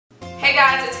Hey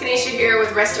guys, it's Kennesha here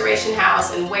with Restoration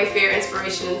House and Wayfair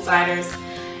Inspiration Insiders,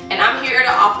 and I'm here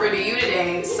to offer to you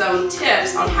today some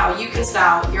tips on how you can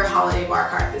style your holiday bar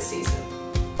cart this season.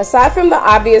 Aside from the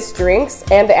obvious drinks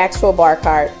and the actual bar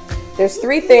cart, there's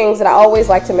three things that I always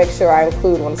like to make sure I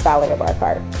include when styling a bar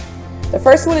cart. The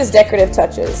first one is decorative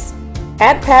touches.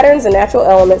 Add patterns and natural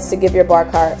elements to give your bar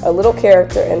cart a little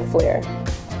character and flair.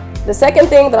 The second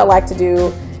thing that I like to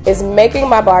do is making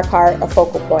my bar cart a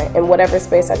focal point in whatever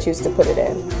space I choose to put it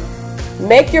in.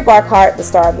 Make your bar cart the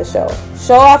star of the show.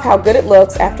 Show off how good it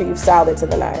looks after you've styled it to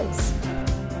the nines.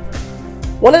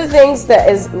 One of the things that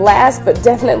is last but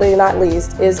definitely not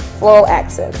least is floral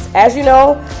accents. As you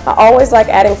know, I always like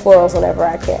adding florals whenever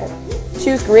I can.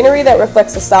 Choose greenery that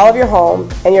reflects the style of your home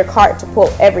and your cart to pull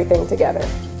everything together.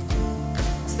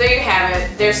 So there you have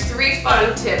it. There's 3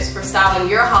 fun tips for styling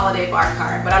your holiday bar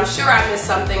cart, but I'm sure I missed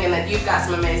something and that you've got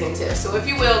some amazing tips. So if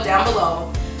you will, down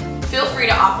below, feel free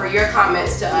to offer your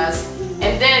comments to us,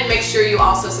 and then make sure you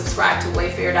also subscribe to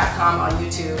Wayfair.com on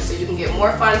YouTube so you can get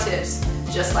more fun tips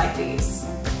just like these.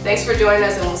 Thanks for joining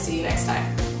us, and we'll see you next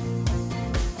time.